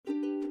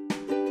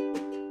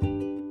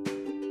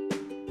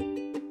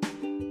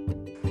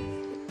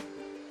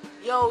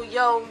Yo,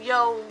 yo,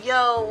 yo,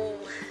 yo.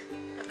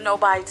 If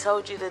nobody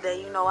told you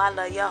today, you know I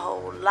love your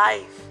whole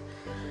life.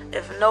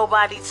 If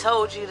nobody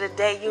told you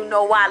today, you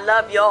know I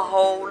love your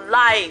whole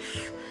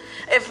life.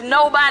 If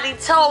nobody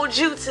told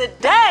you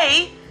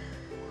today,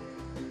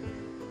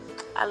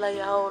 I love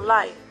your whole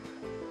life.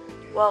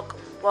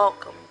 Welcome,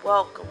 welcome,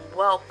 welcome,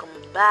 welcome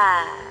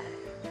back.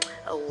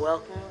 Oh,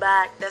 welcome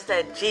back. That's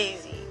that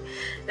Jeezy.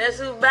 That's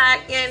who's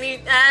back.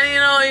 Welcome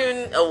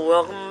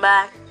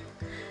back.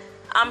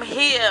 I'm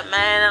here,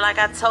 man, and like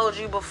I told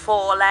you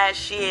before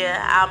last year,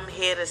 I'm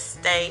here to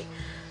stay.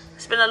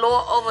 It's been a little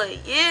over a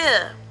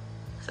year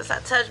since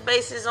I touched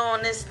bases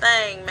on this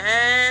thing,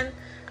 man.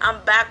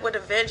 I'm back with a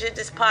vengeance.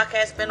 This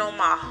podcast's been on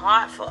my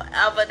heart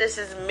forever. This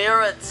is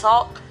Mirror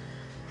Talk.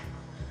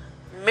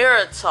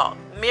 Mirror Talk.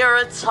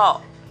 Mirror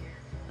Talk.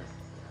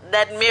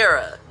 That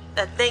mirror.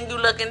 That thing you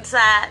look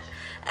inside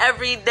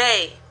every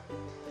day.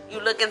 You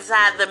look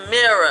inside the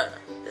mirror.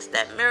 It's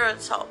that mirror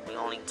talk. We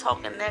only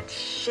talking that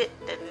shit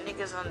that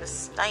niggas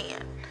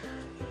understand.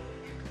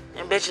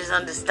 And bitches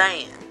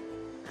understand.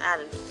 I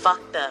done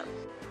fucked up.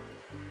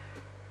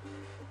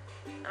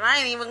 And I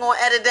ain't even gonna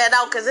edit that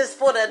out because it's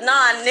for the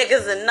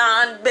non-niggas and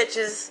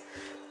non-bitches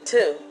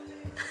too.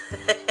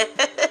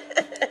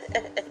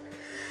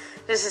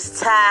 This is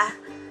Ty,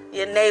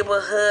 your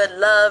neighborhood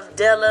love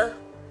dealer.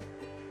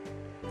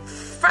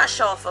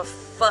 Fresh off a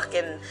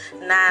fucking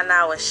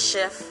 9-hour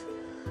shift.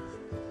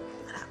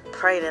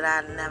 Pray that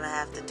I never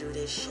have to do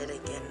this shit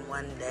again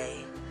one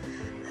day.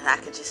 That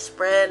I could just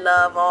spread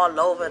love all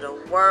over the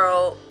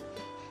world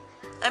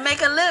and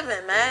make a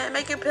living, man.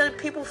 Making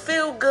people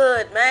feel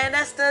good, man.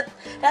 That's the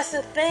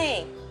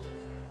thing.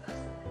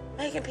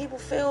 Making people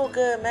feel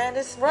good, man.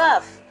 It's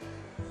rough.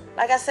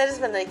 Like I said, it's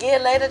been a year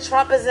later.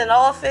 Trump is in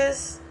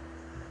office.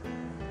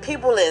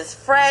 People is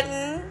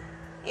fretting.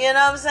 You know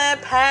what I'm saying?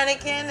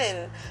 Panicking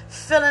and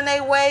feeling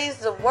their ways.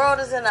 The world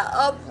is in an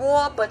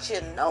uproar. But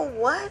you know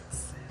what?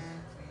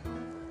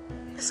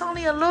 It's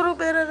only a little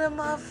bit of them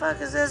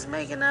motherfuckers that's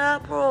making an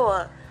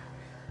uproar.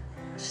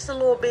 It's just a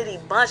little bitty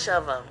bunch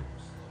of them.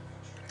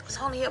 It's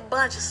only a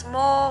bunch, a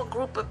small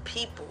group of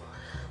people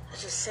that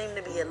just seem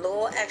to be a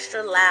little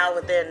extra loud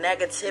with their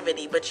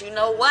negativity. But you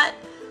know what?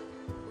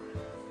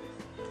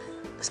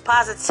 This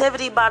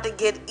positivity about to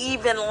get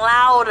even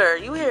louder.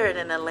 You hear it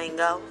in the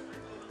lingo.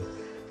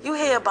 You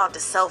hear about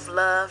the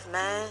self-love,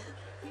 man.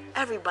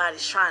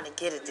 Everybody's trying to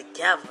get it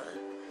together.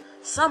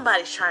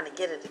 Somebody's trying to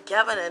get it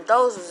together, and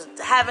those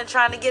who haven't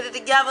trying to get it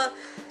together,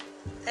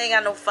 they ain't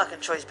got no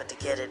fucking choice but to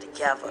get it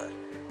together.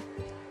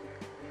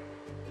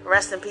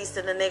 Rest in peace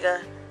to the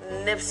nigga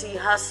Nipsey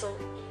Hussle,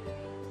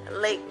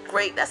 late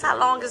great. That's how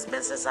long it's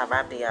been since I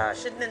rapped to y'all.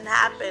 Shit didn't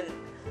happen,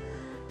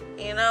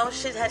 you know.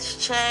 Shit has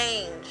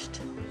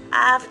changed.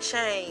 I've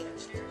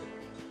changed.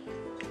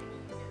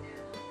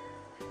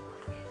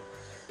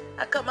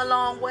 I come a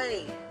long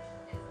way.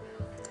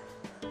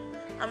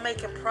 I'm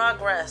making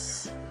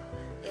progress.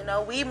 You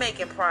know, we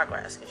making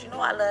progress. Because you know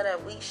I love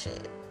that we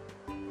shit.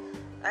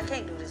 I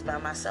can't do this by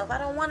myself. I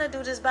don't want to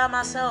do this by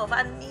myself.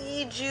 I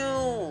need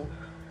you.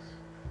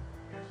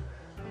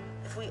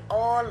 If we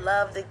all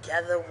love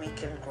together, we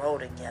can grow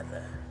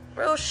together.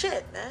 Real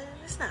shit, man.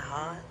 It's not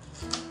hard.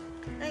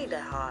 It ain't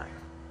that hard.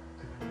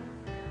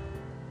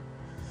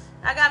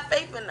 I got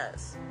faith in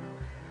us.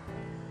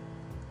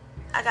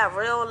 I got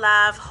real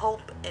live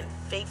hope and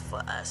faith for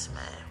us,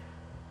 man.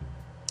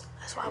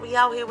 That's why we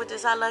out here with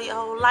this I love your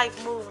whole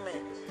life movement.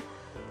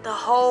 The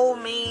whole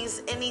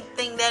means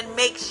anything that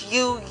makes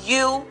you,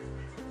 you.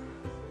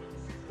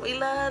 We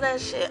love that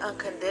shit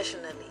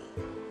unconditionally.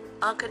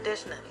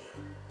 Unconditionally.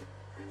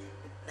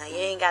 Now, you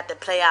ain't got to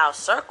play our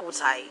circle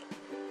tight.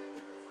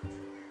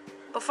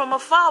 But from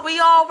afar,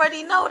 we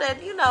already know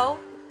that, you know,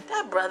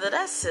 that brother,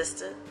 that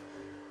sister,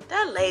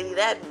 that lady,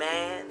 that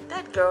man,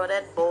 that girl,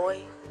 that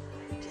boy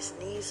just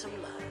needs some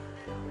love.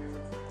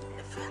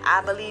 If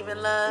I believe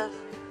in love,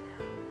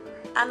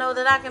 I know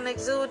that I can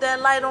exude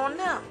that light on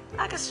them.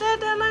 I can shed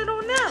that light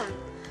on them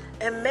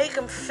and make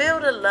them feel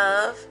the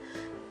love,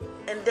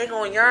 and they're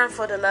going to yearn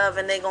for the love,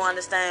 and they're going to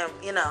understand,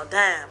 you know,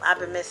 damn, I've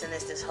been missing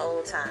this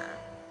whole time,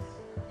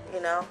 you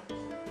know.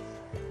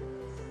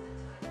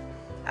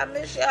 I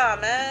miss y'all,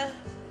 man.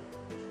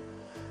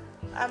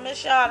 I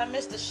miss y'all. I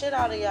miss the shit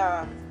out of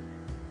y'all.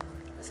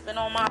 It's been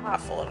on my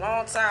heart for a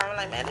long time. I'm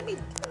like, man, let me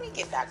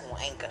get back on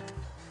Anchor.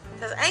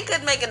 Because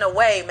Anchor's making a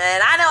way,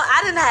 man. I know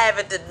I didn't have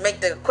it to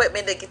make the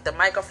equipment to get the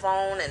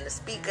microphone and the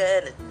speaker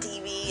and the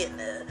TV and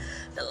the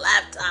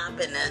laptop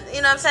and the,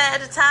 you know what I'm saying?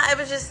 At the time, it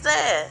was just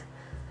there.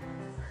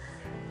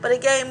 But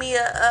it gave me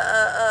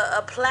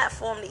a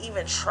platform to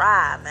even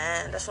try,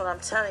 man. That's what I'm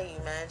telling you,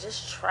 man.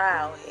 Just try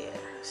out here.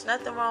 There's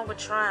nothing wrong with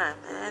trying,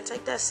 man.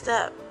 Take that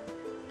step.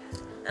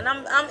 And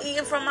I'm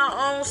eating from my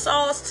own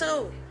sauce,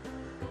 too.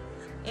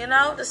 You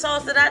know, the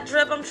sauce that I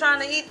drip, I'm trying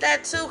to eat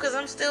that too because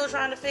I'm still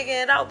trying to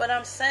figure it out. But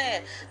I'm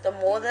saying, the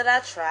more that I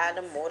try,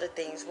 the more the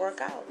things work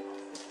out.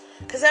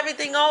 Because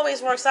everything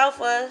always works out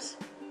for us.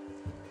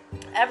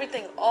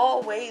 Everything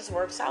always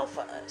works out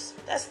for us.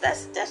 That's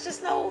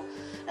just a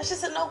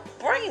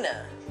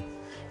no-brainer.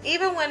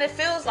 Even when it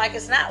feels like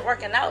it's not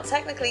working out,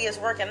 technically it's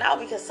working out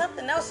because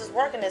something else is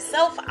working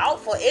itself out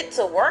for it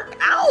to work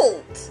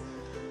out.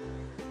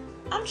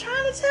 I'm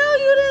trying to tell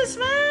you this,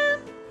 man.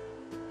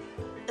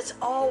 It's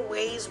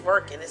always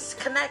working. It's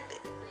connected.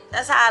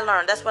 That's how I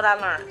learned. That's what I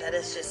learned. That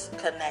it's just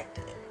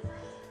connected.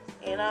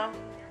 You know?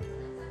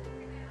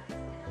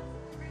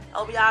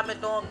 Hope y'all been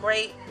doing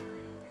great.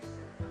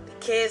 The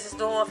kids is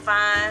doing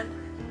fine.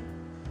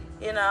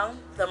 You know?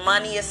 The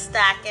money is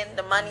stacking.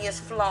 The money is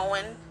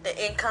flowing.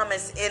 The income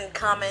is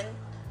incoming.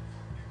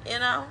 You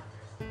know?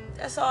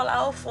 That's all I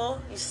hope for.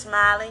 You're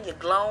smiling. You're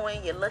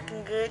glowing. You're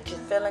looking good. You're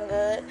feeling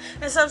good.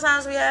 And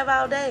sometimes we have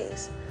our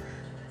days.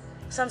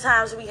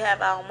 Sometimes we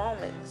have our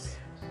moments.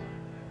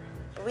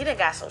 But we done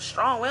got so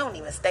strong, we don't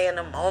even stay in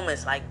the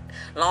moments like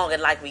longer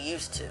like we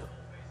used to.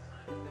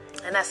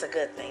 And that's a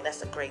good thing.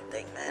 That's a great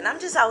thing, man. I'm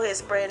just out here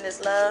spreading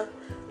this love.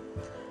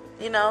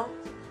 You know,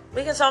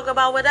 we can talk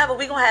about whatever.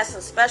 We're going to have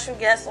some special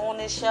guests on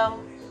this show.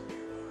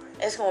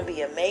 It's going to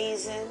be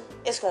amazing.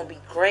 It's going to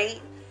be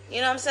great. You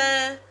know what I'm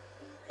saying?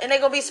 And they're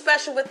going to be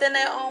special within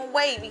their own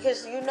way.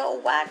 Because you know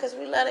why? Because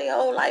we love their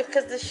whole life.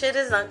 Because this shit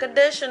is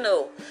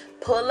unconditional.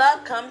 Pull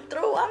up, come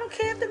through. I don't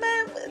care if the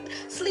man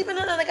sleeping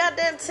under the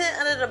goddamn tent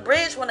under the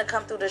bridge want to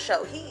come through the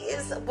show. He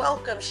is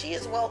welcome. She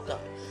is welcome.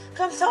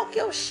 Come talk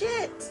your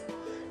shit.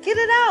 Get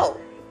it out.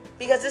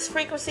 Because this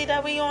frequency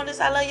that we on,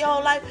 this I love your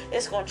whole life,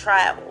 it's going to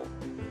travel.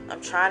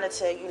 I'm trying to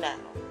tell you now.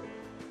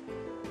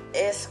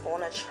 It's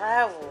going to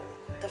travel.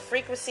 The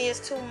frequency is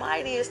too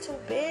mighty. It's too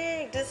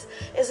big. This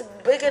is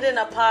bigger than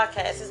a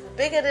podcast. It's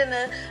bigger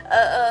than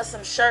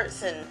some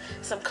shirts and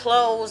some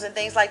clothes and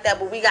things like that.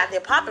 But we got there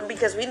popping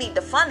because we need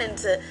the funding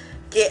to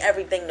get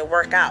everything to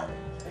work out.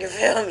 You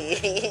feel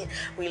me?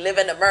 We live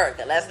in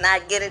America. Let's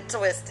not get it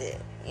twisted.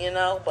 You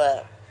know?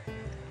 But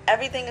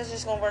everything is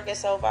just going to work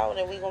itself out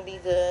and we're going to be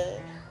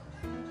good.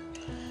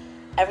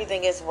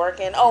 Everything is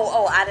working.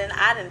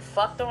 I didn't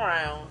fucked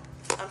around.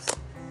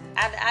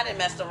 I done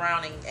messed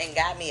around and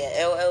got me an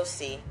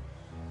LLC.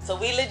 So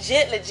we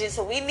legit.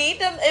 So we need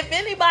them. If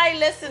anybody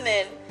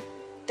listening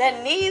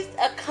that needs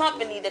a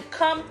company to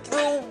come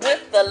through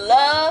with the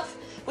love,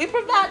 we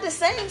provide the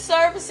same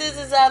services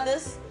as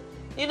others.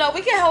 You know,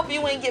 we can help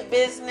you in your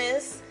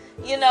business,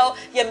 you know,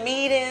 your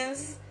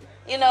meetings,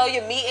 you know,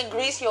 your meet and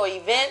greets, your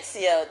events,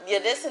 your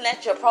this and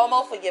that, your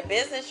promo for your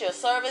business, your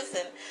service,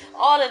 and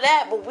all of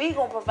that. But we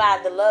going to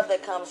provide the love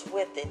that comes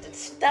with it. The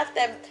stuff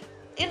that,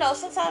 you know,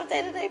 sometimes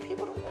day-to-day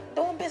people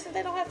doing business,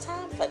 they don't have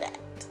time for that.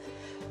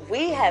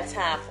 We have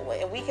time for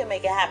it, and we can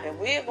make it happen.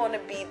 We're going to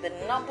be the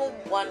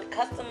 #1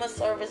 customer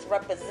service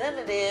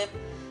representative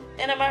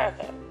in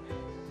America.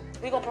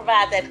 We're going to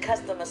provide that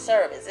customer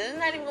service. It's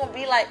not even going to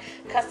be like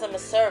customer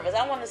service.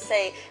 I want to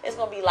say it's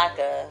going to be like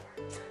a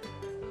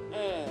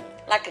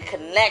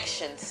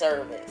connection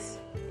service.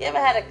 You ever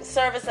had a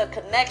service of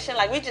connection?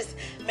 Like, we just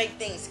make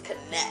things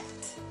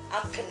connect.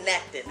 I'm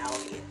connected out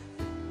here.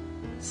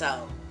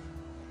 So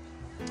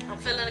I'm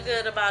feeling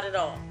good about it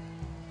all.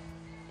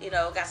 You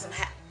know, got some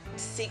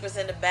secrets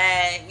in the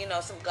bag. You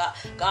know, some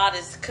God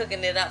is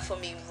cooking it up for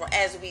me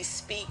as we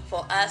speak,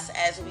 for us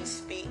as we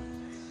speak.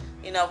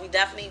 You know, we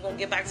definitely gonna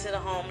get back to the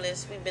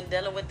homeless. We've been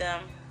dealing with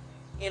them,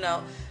 you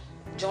know,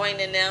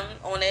 joining them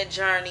on their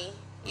journey.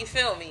 You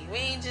feel me? We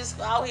ain't just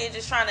out here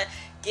just trying to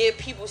give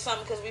people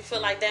something because we feel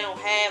like they don't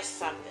have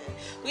something.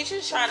 We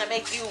just trying to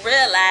make you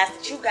realize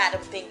that you got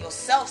everything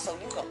yourself so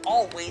you can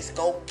always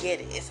go get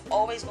it. It's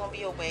always going to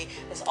be a way.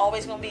 It's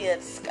always going to be a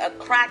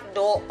cracked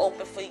door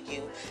open for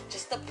you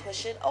just to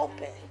push it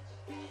open.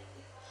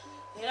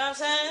 You know what I'm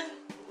saying?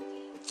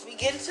 We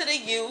get into the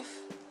youth.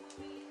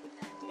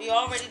 We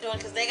already doing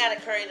because they got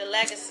to carry the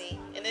legacy.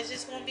 And it's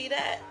just going to be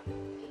that.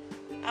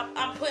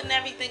 I'm putting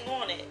everything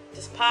on it.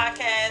 This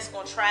podcast is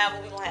going to travel.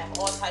 We're going to have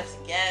all types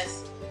of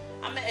guests.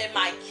 I'm in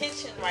my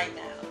kitchen right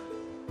now.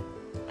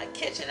 My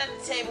kitchen at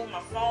the table, my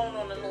phone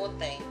on the little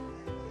thing.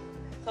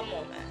 Come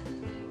on,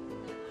 man.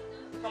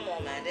 Come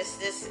on, man.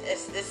 This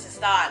is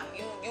starting.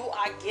 You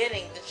are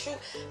getting the truth.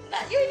 Now,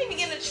 you ain't even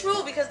getting the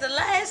truth because the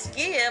last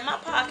year my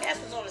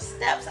podcast was on the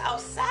steps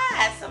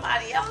outside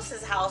somebody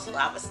else's house who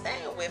I was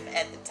staying with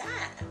at the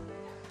time.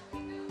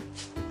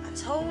 I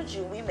told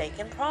you we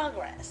making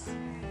progress.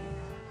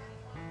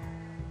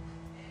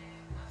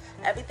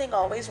 Everything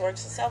always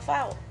works itself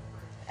out.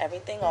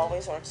 Everything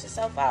always works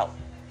itself out.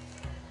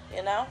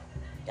 You know?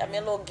 Got me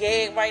a little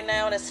gig right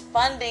now that's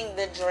funding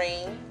the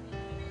dream.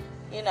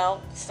 You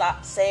know,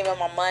 stop saving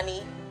my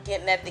money,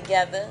 getting that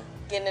together,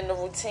 getting in the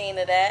routine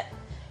of that.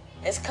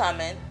 It's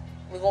coming.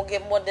 We're going to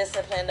get more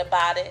disciplined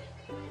about it.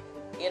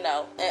 You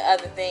know, and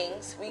other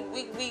things. We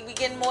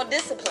getting more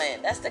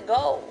disciplined. That's the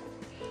goal.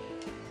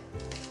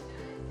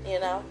 You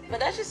know?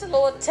 But that's just a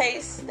little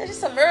taste. That's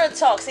just a mirror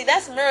talk. See,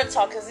 that's mirror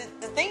talk because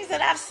the things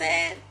that I've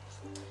said,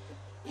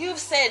 you've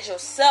said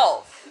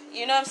yourself.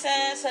 You know what I'm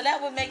saying? So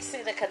that would make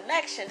it a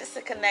connection. It's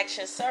a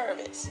connection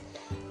service.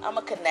 I'm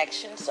a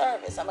connection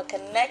service. I'm a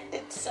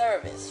connected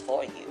service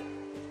for you.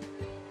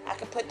 I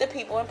can put the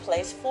people in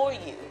place for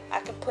you. I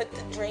can put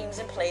the dreams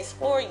in place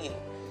for you.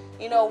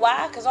 You know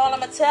why? Because all I'm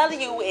going to tell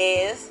you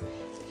is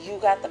You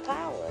got the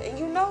power. And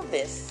you know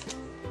this.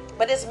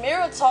 But it's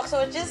mirror talk, so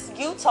it's just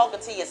you talking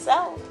to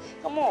yourself.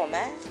 Come on,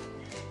 man.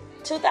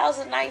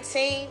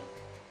 2019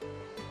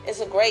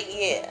 is a great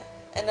year.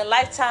 And the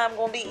lifetime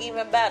gonna be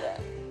even better.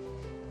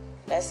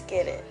 Let's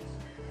get it.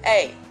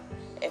 Hey,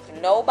 if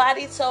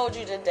nobody told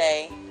you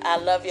today, I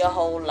love your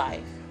whole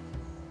life.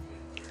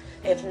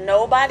 If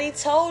nobody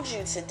told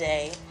you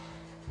today,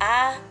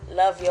 I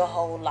love your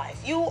whole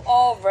life, you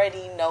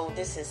already know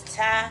this is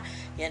Ty,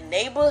 your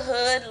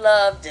neighborhood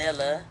love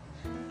dealer,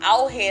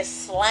 out here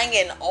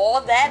slanging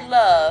all that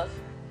love,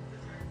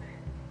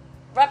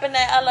 repping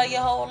that I love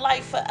your whole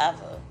life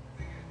forever.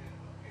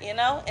 You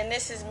know, and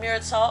this is Mirror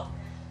Talk.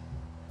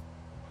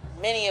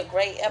 Many a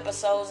great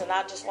episodes, and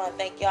I just want to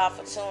thank y'all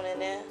for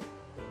tuning in.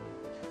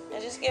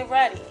 And just get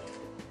ready.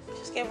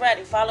 Just get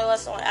ready. Follow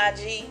us on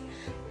IG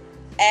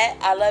at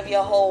I Love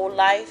Your Whole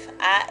Life,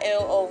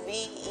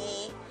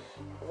 ILOVEYOUR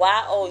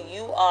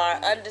 _WHOLELIFE.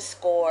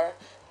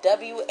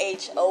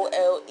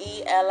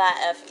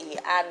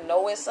 I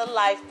know it's a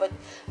life, but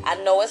I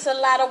know it's a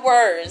lot of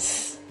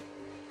words.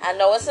 I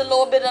know it's a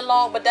little bit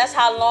long, but that's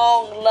how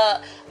long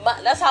love.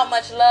 That's how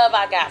much love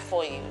I got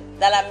for you.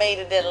 That I made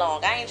it that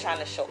long. I ain't trying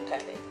to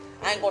shortcut it.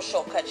 I ain't gonna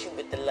shortcut you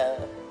with the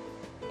love.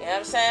 You know what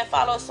I'm saying?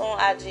 Follow us on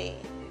IG.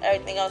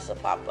 Everything else will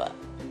pop up.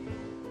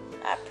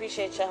 I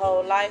appreciate your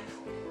whole life.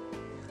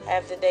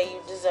 Have the day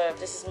you deserve.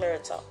 This is Mirror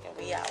Talk, and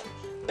we out.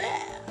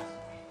 Bye.